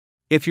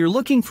If you're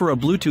looking for a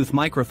Bluetooth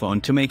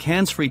microphone to make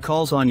hands-free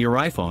calls on your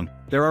iPhone,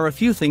 there are a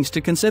few things to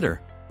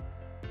consider.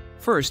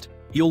 First,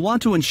 you'll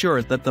want to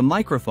ensure that the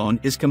microphone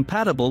is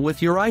compatible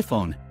with your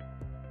iPhone.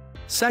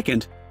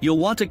 Second, you'll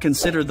want to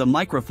consider the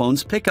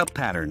microphone's pickup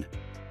pattern.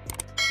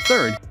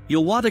 Third,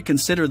 you'll want to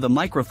consider the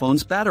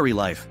microphone's battery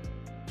life.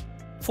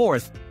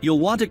 Fourth, you'll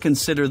want to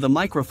consider the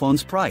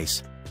microphone's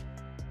price.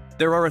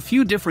 There are a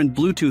few different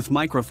Bluetooth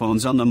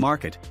microphones on the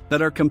market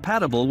that are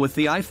compatible with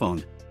the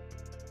iPhone.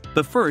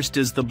 The first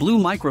is the Blue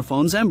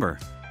Microphone's Ember.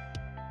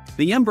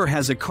 The Ember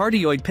has a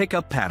cardioid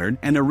pickup pattern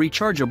and a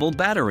rechargeable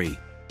battery.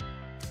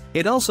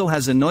 It also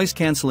has a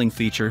noise-canceling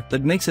feature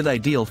that makes it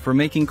ideal for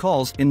making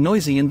calls in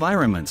noisy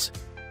environments.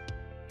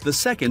 The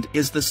second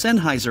is the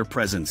Sennheiser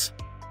Presence.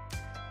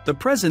 The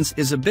Presence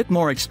is a bit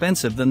more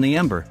expensive than the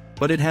Ember,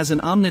 but it has an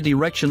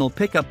omnidirectional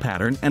pickup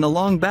pattern and a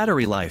long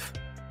battery life.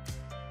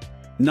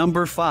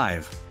 Number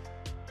 5.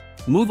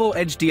 Movo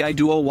Edge DI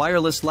Duo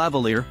Wireless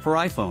Lavalier for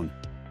iPhone.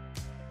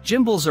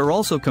 Gimbals are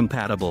also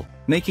compatible,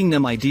 making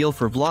them ideal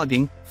for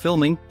vlogging,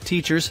 filming,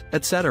 teachers,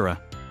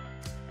 etc.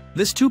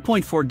 This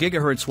 2.4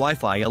 GHz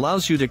Wi-Fi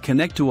allows you to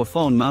connect to a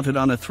phone mounted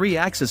on a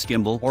 3-axis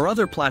gimbal or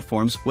other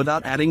platforms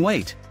without adding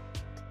weight.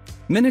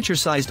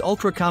 Miniature-sized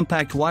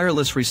ultra-compact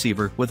wireless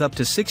receiver with up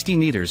to 60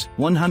 meters,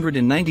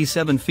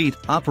 197 feet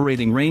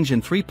operating range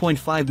and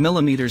 3.5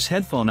 mm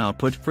headphone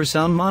output for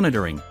sound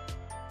monitoring.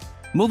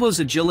 Movo's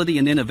agility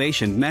and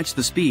innovation match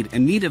the speed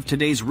and need of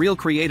today's real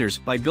creators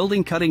by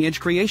building cutting-edge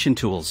creation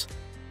tools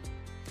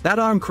that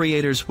arm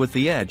creators with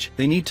the edge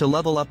they need to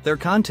level up their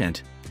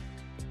content.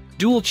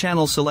 Dual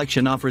channel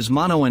selection offers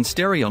mono and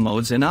stereo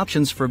modes and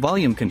options for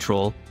volume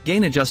control,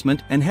 gain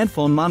adjustment, and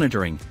headphone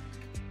monitoring.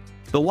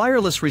 The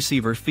wireless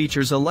receiver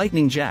features a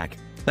lightning jack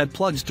that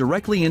plugs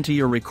directly into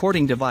your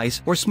recording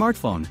device or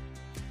smartphone.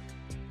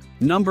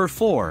 Number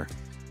 4.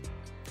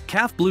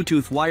 CAF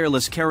Bluetooth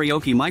Wireless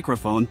Karaoke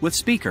Microphone with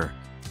Speaker.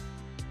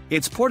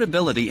 Its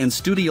portability and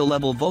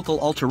studio-level vocal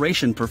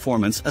alteration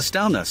performance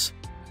astound us.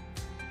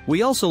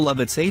 We also love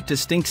its 8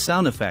 distinct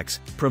sound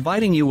effects,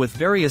 providing you with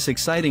various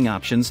exciting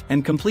options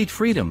and complete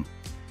freedom.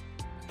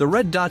 The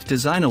Red Dot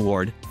Design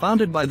Award,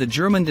 founded by the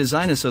German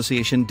design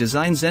association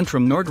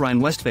Designzentrum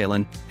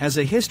Nordrhein-Westfalen, has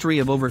a history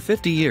of over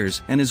 50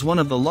 years and is one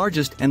of the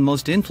largest and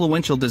most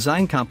influential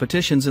design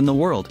competitions in the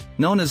world,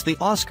 known as the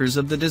Oscars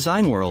of the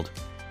design world.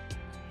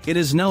 It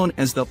is known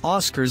as the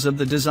Oscars of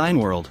the design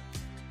world.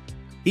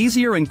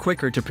 Easier and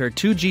quicker to pair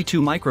two G2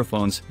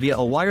 microphones via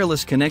a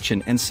wireless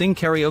connection and sing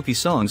karaoke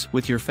songs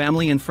with your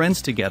family and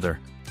friends together.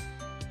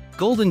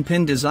 Golden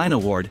Pin Design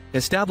Award,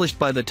 established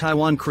by the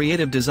Taiwan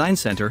Creative Design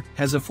Center,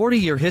 has a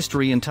 40-year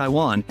history in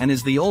Taiwan and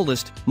is the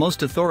oldest,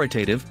 most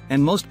authoritative,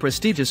 and most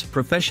prestigious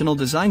professional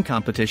design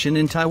competition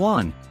in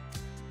Taiwan.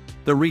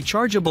 The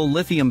rechargeable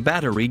lithium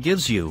battery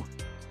gives you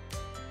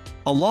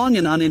a long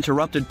and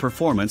uninterrupted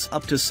performance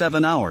up to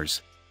 7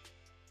 hours.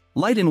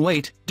 Light in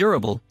weight,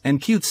 durable,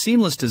 and cute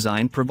seamless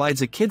design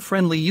provides a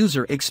kid-friendly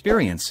user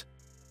experience.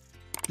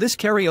 This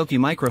karaoke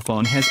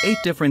microphone has 8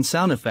 different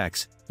sound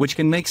effects, which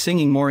can make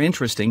singing more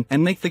interesting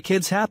and make the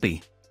kids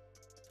happy.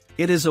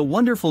 It is a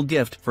wonderful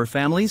gift for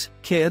families,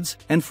 kids,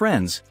 and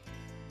friends.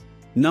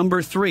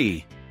 Number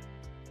 3.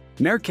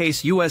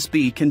 Mercase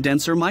USB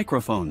Condenser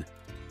Microphone.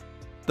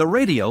 The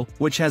radio,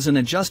 which has an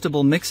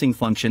adjustable mixing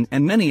function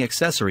and many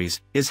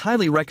accessories, is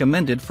highly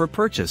recommended for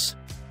purchase.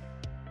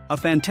 A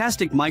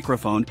fantastic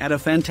microphone at a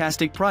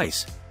fantastic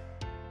price.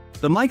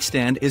 The mic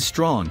stand is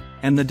strong,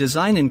 and the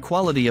design and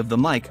quality of the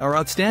mic are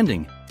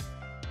outstanding.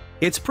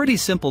 It's pretty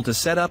simple to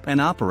set up and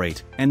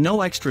operate, and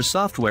no extra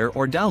software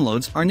or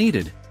downloads are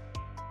needed.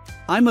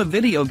 I'm a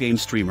video game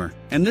streamer,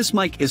 and this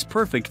mic is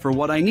perfect for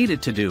what I need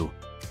it to do.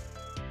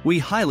 We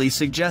highly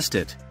suggest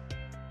it.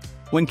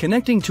 When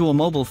connecting to a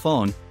mobile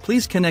phone,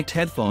 please connect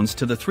headphones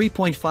to the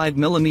 3.5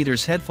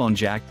 mm headphone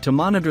jack to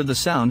monitor the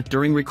sound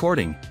during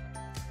recording.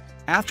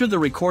 After the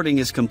recording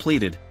is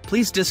completed,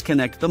 please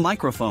disconnect the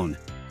microphone.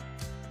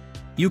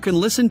 You can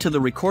listen to the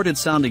recorded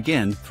sound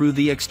again through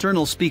the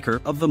external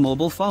speaker of the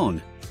mobile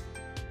phone.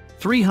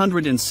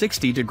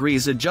 360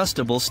 degrees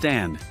adjustable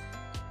stand.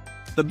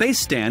 The base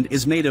stand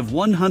is made of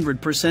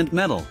 100%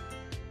 metal.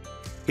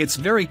 It's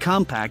very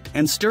compact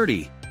and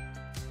sturdy.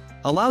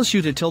 Allows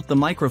you to tilt the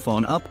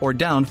microphone up or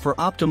down for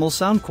optimal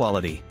sound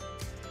quality.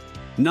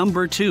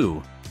 Number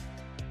 2.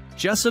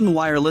 JSSEVN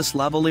Wireless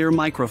Lavalier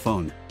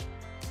Microphone.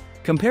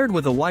 Compared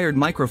with a wired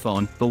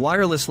microphone, the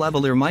wireless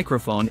lavalier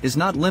microphone is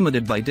not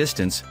limited by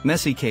distance,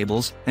 messy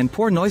cables, and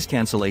poor noise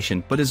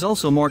cancellation but is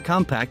also more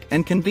compact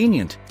and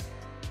convenient.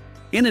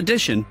 In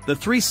addition, the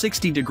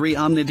 360-degree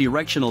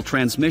omnidirectional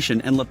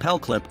transmission and lapel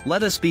clip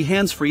let us be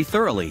hands-free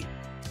thoroughly.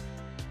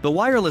 The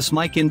wireless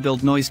mic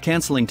inbuilt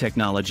noise-canceling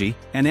technology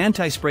and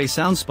anti-spray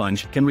sound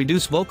sponge can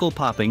reduce vocal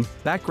popping,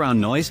 background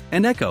noise,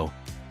 and echo.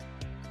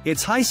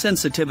 Its high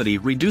sensitivity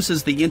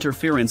reduces the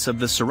interference of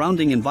the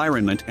surrounding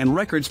environment and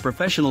records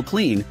professional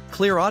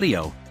clear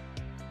audio.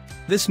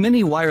 This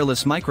mini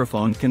wireless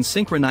microphone can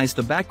synchronize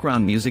the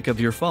background music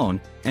of your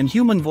phone and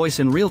human voice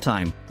in real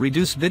time,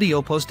 reduce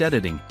video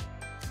post-editing.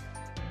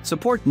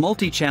 support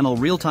multi-channel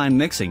real-time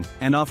mixing,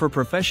 and offer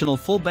professional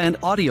full-band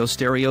audio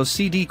stereo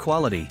CD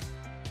quality.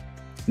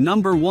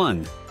 Number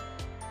 1.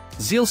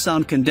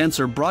 ZealSound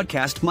Condenser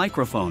Broadcast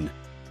Microphone.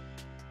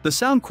 The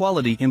sound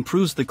quality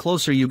improves the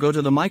closer you go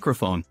to the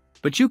microphone,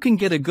 but you can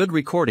get a good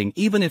recording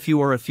even if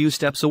you are a few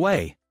steps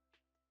away.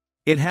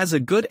 It has a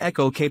good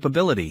echo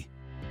capability.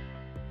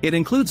 It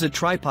includes a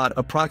tripod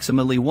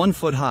approximately 1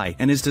 foot high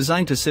and is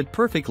designed to sit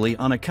perfectly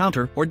on a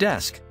counter or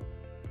desk.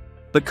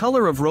 The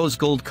color of rose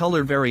gold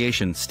color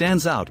variation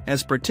stands out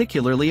as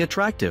particularly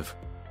attractive.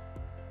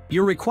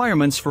 Your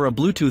requirements for a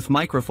Bluetooth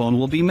microphone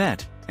will be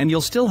met, and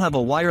you'll still have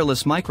a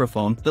wireless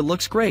microphone that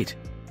looks great.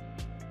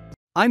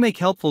 I make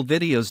helpful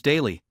videos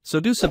daily, so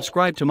do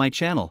subscribe to my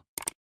channel.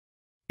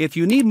 If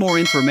you need more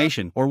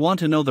information or want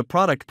to know the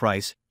product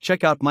price,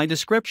 check out my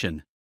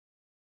description.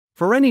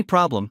 For any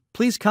problem,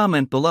 please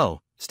comment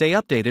below. Stay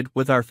updated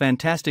with our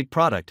fantastic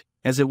product,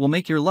 as it will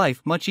make your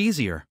life much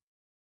easier.